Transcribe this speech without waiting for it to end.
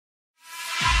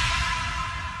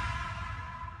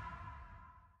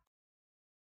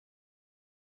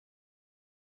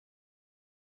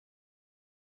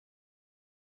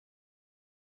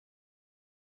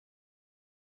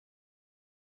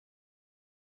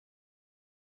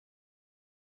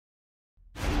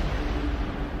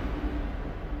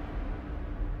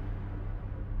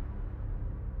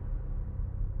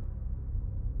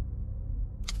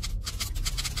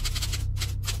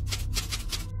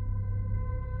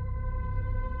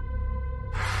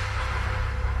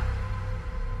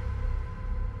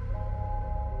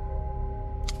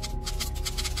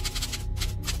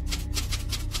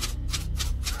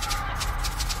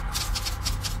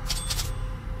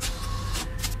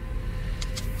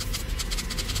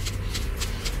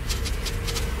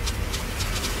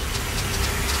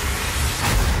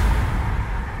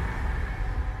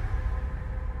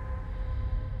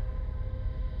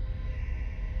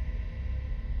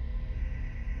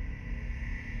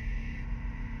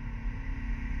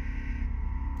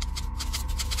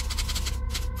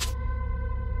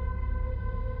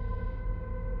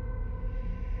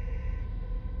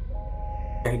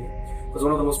was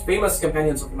one of the most famous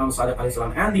companions of Imam Sadiq alayhi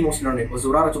salam, and the most learned, was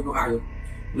Zurarah ibn A'yun.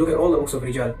 Look at all the books of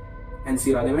Rijal and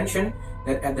Sirah. They mention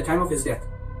that at the time of his death,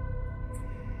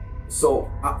 so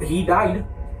he died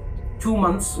 2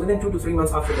 months, within 2 to 3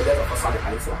 months after the death of Sadiq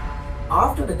alayhi salam.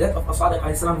 After the death of Sadiq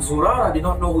alayhi salam, Zurarah did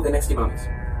not know who the next Imam is.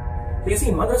 So you see,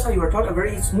 in Madrasa you are taught a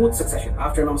very smooth succession.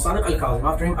 After Imam Sadiq al-Kadhim,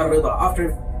 after him al-Rida, after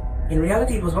him. In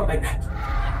reality it was not like that.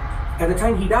 At the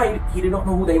time he died, he did not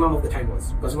know who the Imam of the time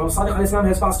was, because Imam Sadiq alayhi salam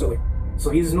has passed away. So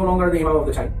he is no longer the Imam of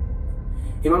the time.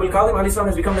 Imam al-Kadhim alayhi salam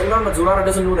has become the Imam, but Zurarah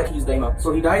doesn't know that he is the Imam.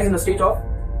 So he dies in a state of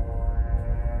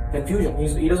confusion.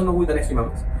 He doesn't know who the next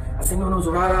Imam is. I say, no,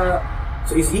 Zurarah.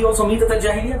 So is he also Mitat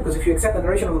al-Jahiliyyah? Because if you accept the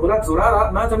narration of the Ghulat,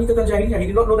 Zurarah Mata Mitat al-Jahiliyyah. He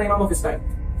did not know the Imam of his time.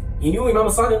 He knew Imam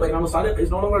Sadiq, but Imam Sadiq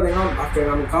is no longer the Imam. After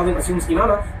Imam al-Kadhim assumes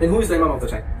Imamah, then who is the Imam of the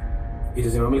time? It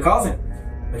is Imam al-Kadhim.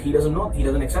 But he doesn't know, he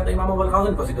doesn't accept the Imam of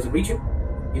al-Kadhim because it doesn't reach him.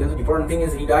 The important thing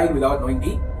is he died without knowing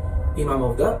the Imam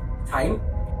of the time.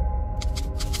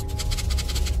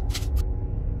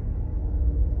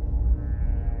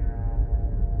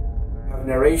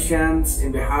 Narrations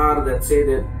in Bihar that say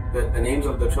that the names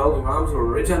of the 12 Imams were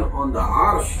written on the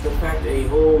Arsh. In fact, a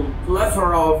whole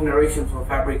plethora of narrations were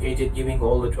fabricated giving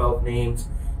all the 12 names.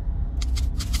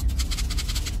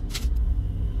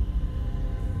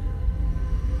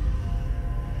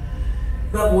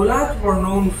 The Ghulat were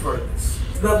known for this.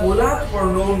 The Ghulat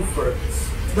were known for this.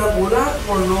 The Ghulat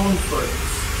were known for this.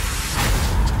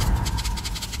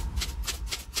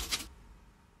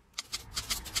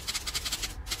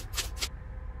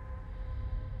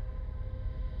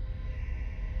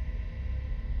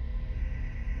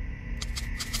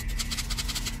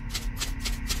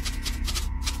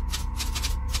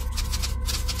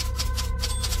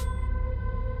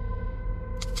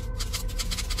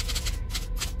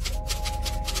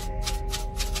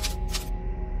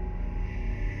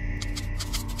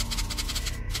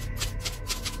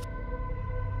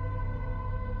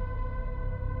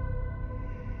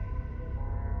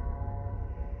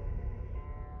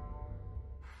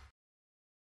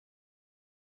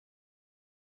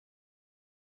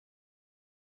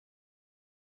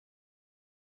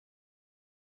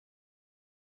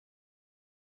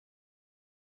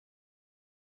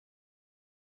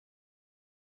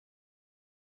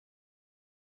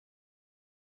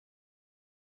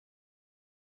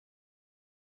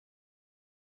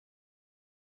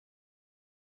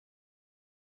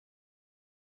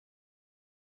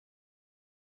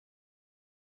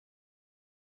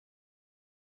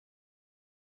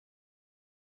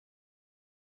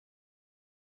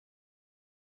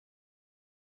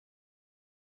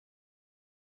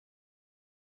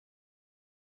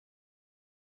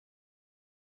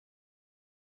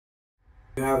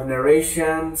 You have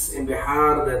narrations in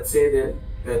Bihar that say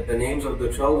that the names of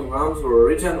the 12 Imams were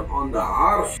written on the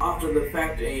Arsh. After the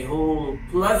fact, a whole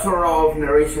plethora of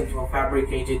narrations were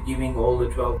fabricated giving all the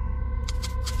 12.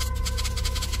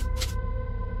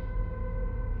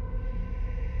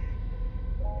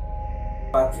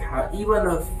 Even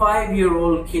a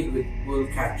 5-year-old kid will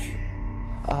catch you.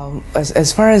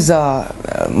 As far as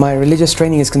my religious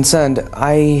training is concerned,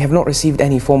 I have not received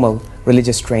any formal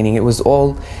religious training. It was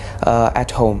all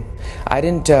at home. I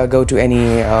didn't go to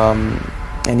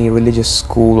any religious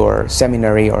school or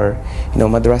seminary or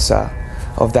madrasa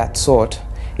of that sort.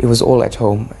 It was all at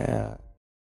home.